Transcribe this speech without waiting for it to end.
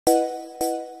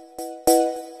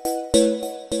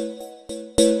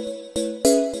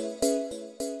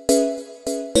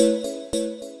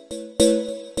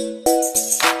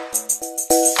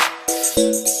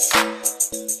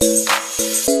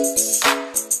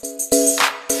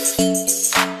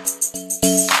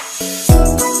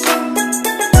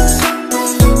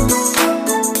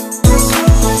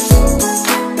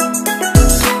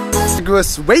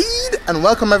Junosuede, and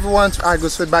welcome everyone to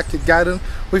Agrosuede Backyard Garden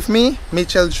with me,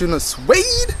 Mitchell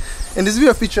Junosuede. In this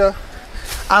video feature,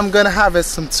 I'm gonna harvest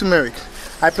some turmeric.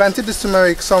 I planted this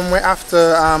turmeric somewhere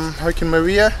after Hurricane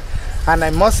Maria, and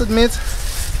I must admit,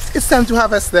 it's time to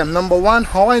harvest them. Number one,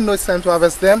 how I know it's time to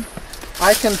harvest them,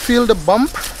 I can feel the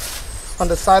bump on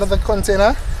the side of the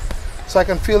container. So I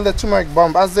can feel the turmeric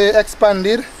bump. As they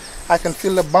expanded, I can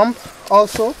feel the bump.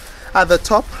 Also, at the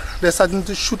top, they're starting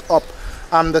to shoot up.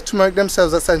 The turmeric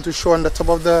themselves are starting to show on the top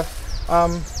of the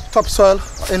topsoil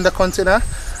in the container.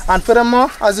 And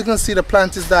furthermore, as you can see, the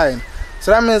plant is dying.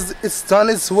 So that means it's done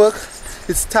its work,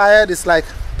 it's tired, it's like,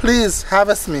 please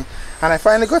harvest me. And I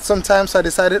finally got some time, so I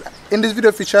decided in this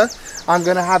video feature, I'm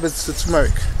gonna harvest the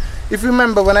turmeric. If you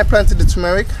remember, when I planted the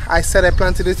turmeric, I said I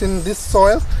planted it in this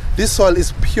soil. This soil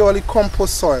is purely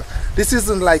compost soil. This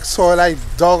isn't like soil I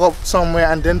dug up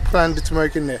somewhere and then plant the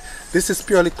turmeric in there. This is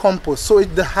purely compost, so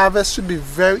the harvest should be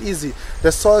very easy.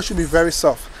 The soil should be very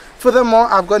soft. Furthermore,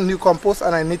 I've got new compost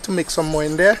and I need to make some more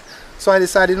in there. So I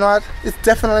decided, you know what, it's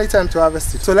definitely time to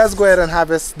harvest it. So let's go ahead and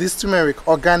harvest this turmeric,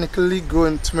 organically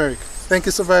grown turmeric. Thank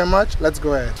you so very much. Let's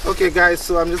go ahead. Okay guys,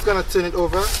 so I'm just gonna turn it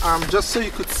over just so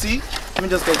you could see. Let me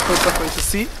just get closer for you to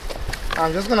see.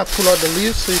 I'm just gonna pull out the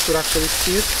leaves so you could actually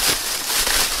see it.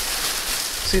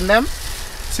 See them?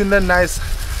 See the nice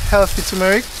healthy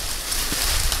turmeric?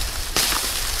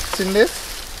 See this?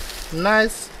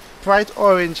 Nice bright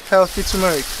orange healthy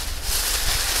turmeric.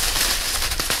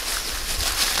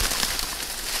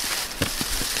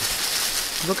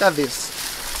 Look at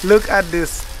this. Look at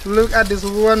this. Look at this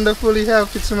wonderfully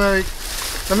healthy turmeric.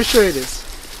 Let me show you this.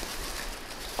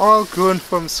 All grown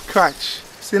from scratch.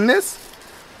 Seen this?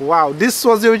 Wow, this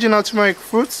was the original turmeric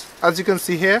fruit, as you can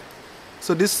see here.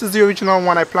 So this is the original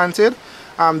one I planted.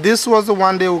 This was the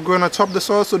one they were growing atop the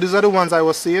soil, so these are the ones I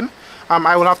was seeing.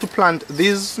 I will have to plant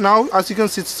these now. As you can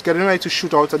see, it's getting ready to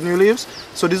shoot out new leaves.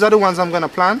 So these are the ones I'm going to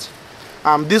plant.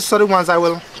 These are the ones I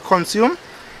will consume.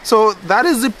 So that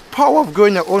is the power of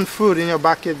growing your own food in your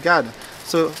backyard garden.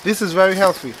 So this is very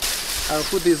healthy. I'll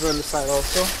put these on the side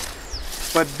also.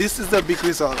 But this is the big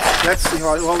result. Let's see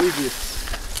how we did.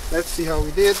 Let's see how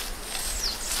we did.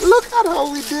 Look at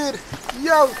how we did.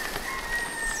 Yo!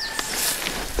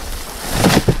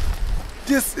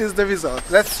 This is the result.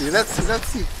 Let's see, let's see, let's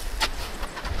see.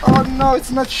 Oh no,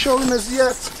 it's not showing us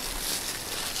yet.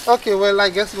 Okay, well, I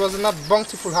guess it was not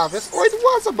bountiful harvest. Oh, it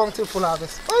was a bountiful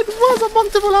harvest. Oh, it was a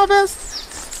bountiful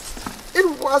harvest. It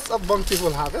was a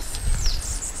bountiful harvest.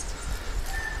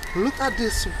 Look at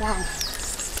this. Wow.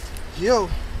 Yo.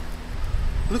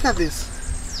 Look at this.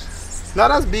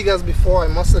 Not as big as before, I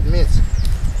must admit.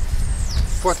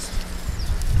 But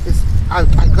it's I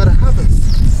gotta harvest.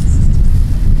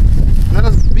 Not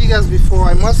as big as before,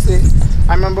 I must say.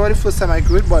 I remember the first time I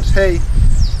grew it, but hey,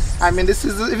 I mean, this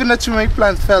is even the turmeric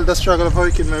plant felt the struggle of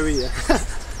Hurricane Maria.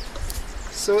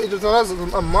 So it was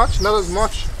not as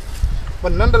much,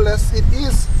 but nonetheless, it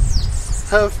is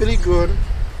healthily grown,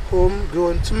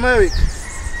 homegrown turmeric.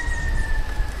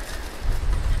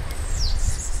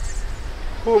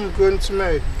 Homegrown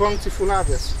turmeric, bountiful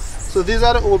harvest. So these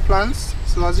are the old plants.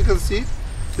 So as you can see,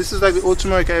 this is like the old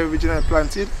turmeric I originally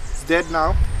planted. It's dead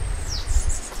now.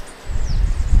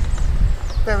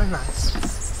 Very nice.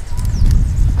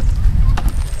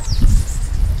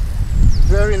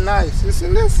 Very nice. You see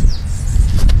this?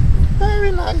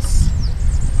 Very nice.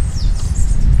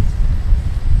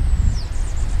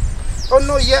 Oh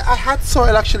no, yeah, I had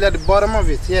soil actually at the bottom of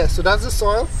it. Yeah, so that's the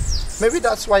soil. Maybe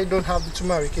that's why you don't have the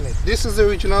turmeric in it. This is the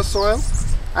original soil.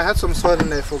 I had some soil in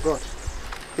there, I forgot.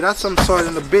 It had some soil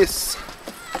in the base.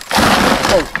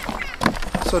 Oh.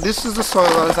 So this is the soil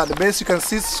that is at the base. You can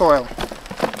see soil.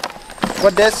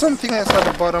 But there's something else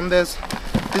at the bottom. This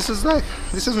is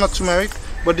not turmeric,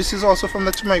 but this is also from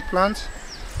the turmeric plant.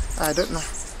 I don't know.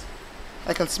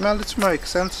 I can smell the turmeric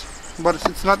scent, but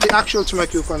it's not the actual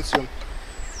turmeric you consume.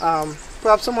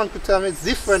 Perhaps someone could tell me it's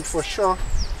different for sure.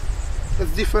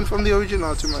 It's different from the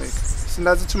original turmeric. So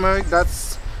that's the turmeric,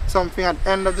 that's something at the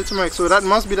end of the turmeric. So that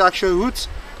must be the actual root.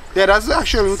 Yeah, that's the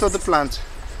actual root of the plant.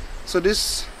 So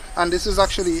this, and this is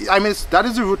actually, I mean, that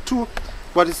is the root too,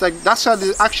 but it's like, that's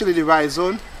actually the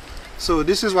rhizome. So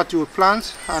this is what you would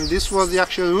plant, and this was the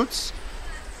actual roots.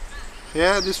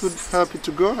 Yeah, this would help it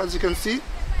to grow, as you can see.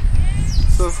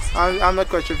 So I'm not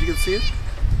quite sure if you can see it.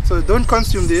 So don't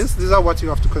consume this. These are what you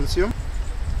have to consume.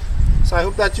 So I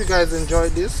hope that you guys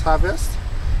enjoyed this harvest.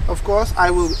 Of course,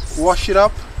 I will wash it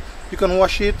up. You can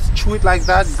wash it, chew it like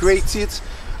that, grate it.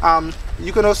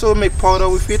 You can also make powder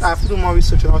with it. I have to do more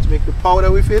research on how to make the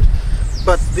powder with it.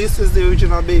 But this is the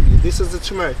original baby. This is the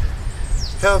turmeric.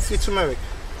 Healthy turmeric.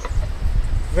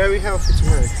 Very healthy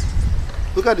turmeric.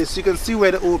 Look at this, you can see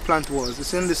where the old plant was.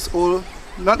 It's in this old,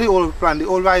 not the old plant, the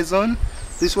old rhizome.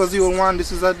 This was the old one,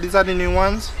 these are the new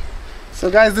ones. So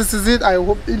guys, this is it. I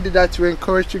hope indeed that you are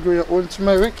encouraged to grow your own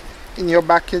turmeric in your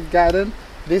backyard garden.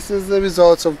 This is the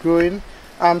results of growing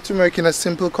turmeric in a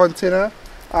simple container.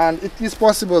 And it is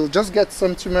possible. Just get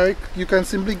some turmeric. You can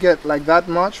simply get like that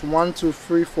much, 1, 2,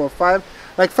 3, 4, 5,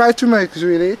 like 5 turmerics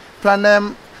really. Plant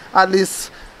them at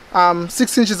least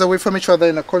 6 inches away from each other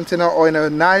in a container or in a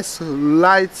nice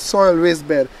light soil raised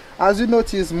bed. As you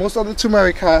notice, most of the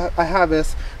turmeric I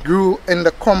harvest grew in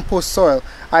the compost soil.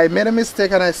 I made a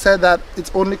mistake and I said that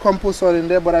it's only compost soil in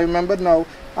there, but I remember now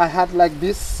I had like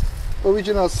this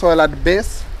original soil at the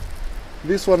base,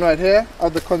 this one right here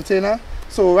of the container.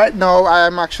 So right now I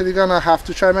am actually gonna have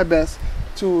to try my best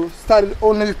to start it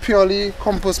only with purely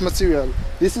compost material.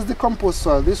 This is the compost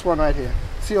soil, this one right here.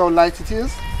 See how light it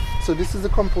is? So this is the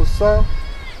compost soil,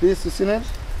 this is in it,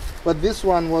 but this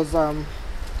one was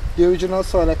the original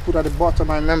soil I put at the bottom.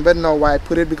 I remember now why I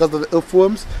put it, because of the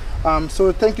earthworms.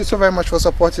 So thank you so very much for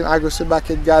supporting Agrosuede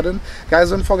Backyard Garden. Guys,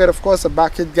 don't forget, of course, a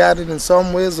backyard garden in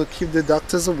some ways will keep the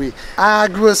doctors away.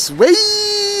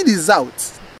 Agrosuede is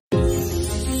out.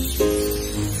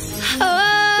 Oh,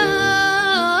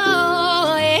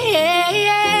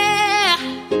 yeah.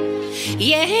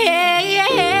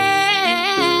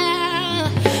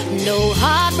 No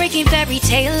heartbreaking fairy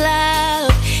tale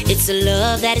love. It's a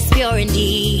love that is pure and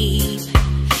deep,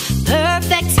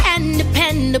 perfect and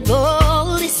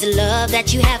dependable. It's the love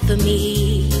that you have for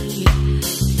me.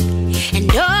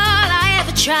 And all I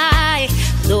ever try,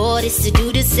 Lord, is to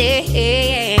do the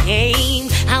same.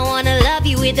 I wanna love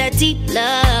you with a deep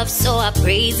love, so I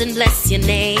praise and bless your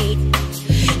name.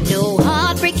 No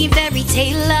heartbreaking fairy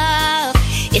tale love.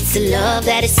 It's a love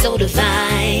that is so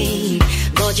divine.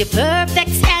 Lord, you're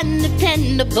perfect and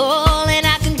dependable, and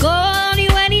I can go on you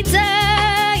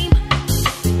anytime.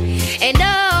 And all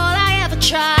I ever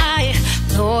try,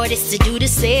 Lord, is to do the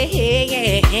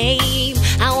same.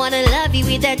 I wanna love you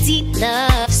with that deep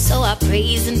love, so I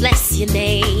praise and bless your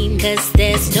name. 'Cause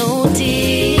there's no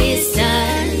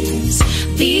distance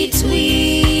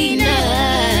between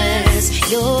us.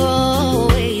 You're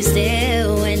always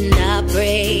there when I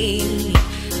pray.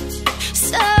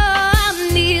 So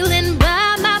I'm kneeling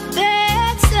by my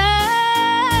bedside.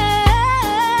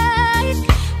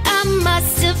 I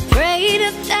must have prayed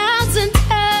 1,000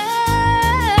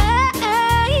 times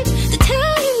to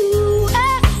tell you I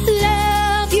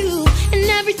love you and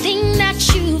everything that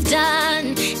you've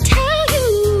done. Tell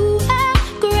you I'm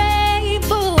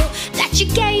grateful that you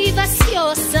gave us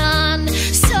your son.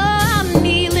 So I'm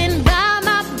kneeling by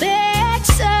my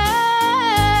bedside.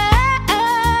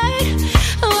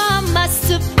 Oh, I must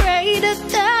have prayed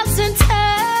 1,000 times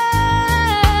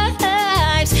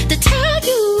to tell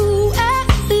you I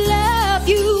love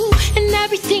you and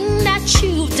everything that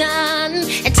you've done,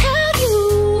 and tell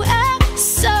you I'm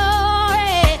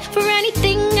sorry for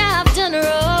anything I've done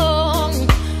wrong.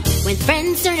 When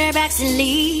friends turn their backs and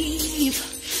leave,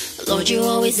 Lord, you're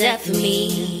always there for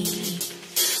me.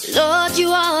 Lord,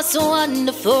 you are so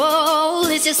wonderful.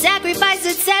 It's your sacrifice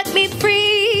that set me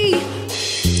free.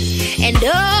 And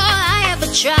all I ever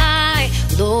try,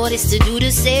 Lord, is to do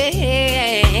the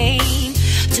same.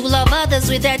 To love others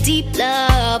with that deep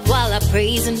love while I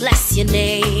praise and bless your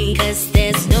name. 'Cause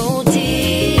there's no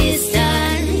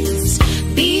distance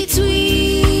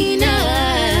between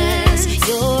us.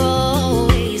 You're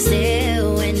always there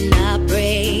when I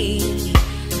pray.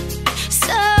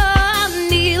 So I'm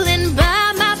kneeling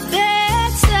by my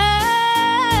bedside.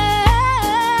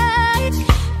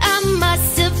 I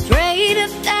must have prayed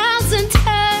 1,000 times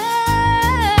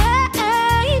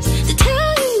to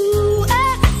tell you I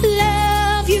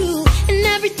love you and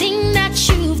everything that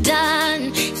you've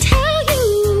done. Tell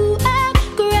you I'm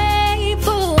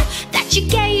grateful that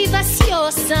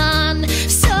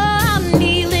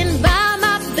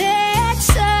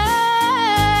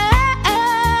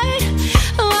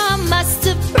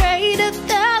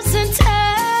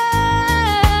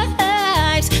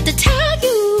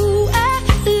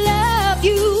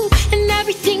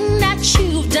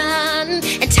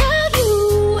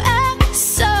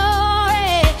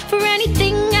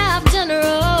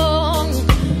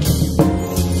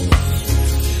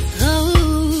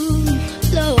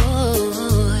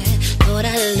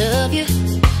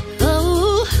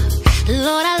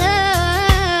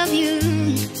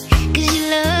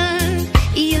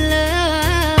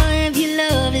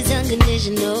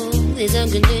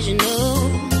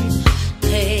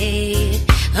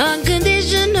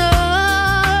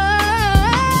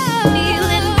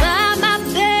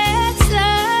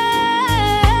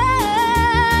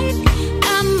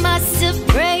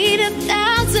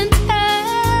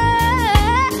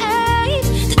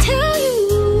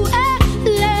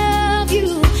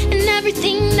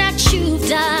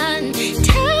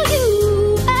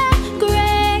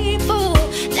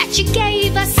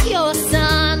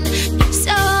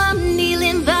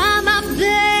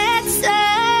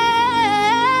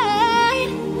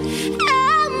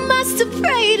must have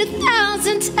prayed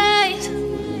 1,000 times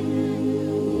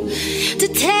to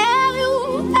tell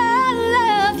you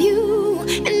I love you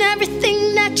and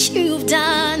everything that you've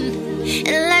done, and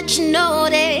let you know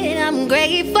that I'm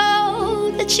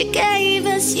grateful that you gave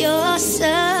us your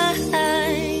son.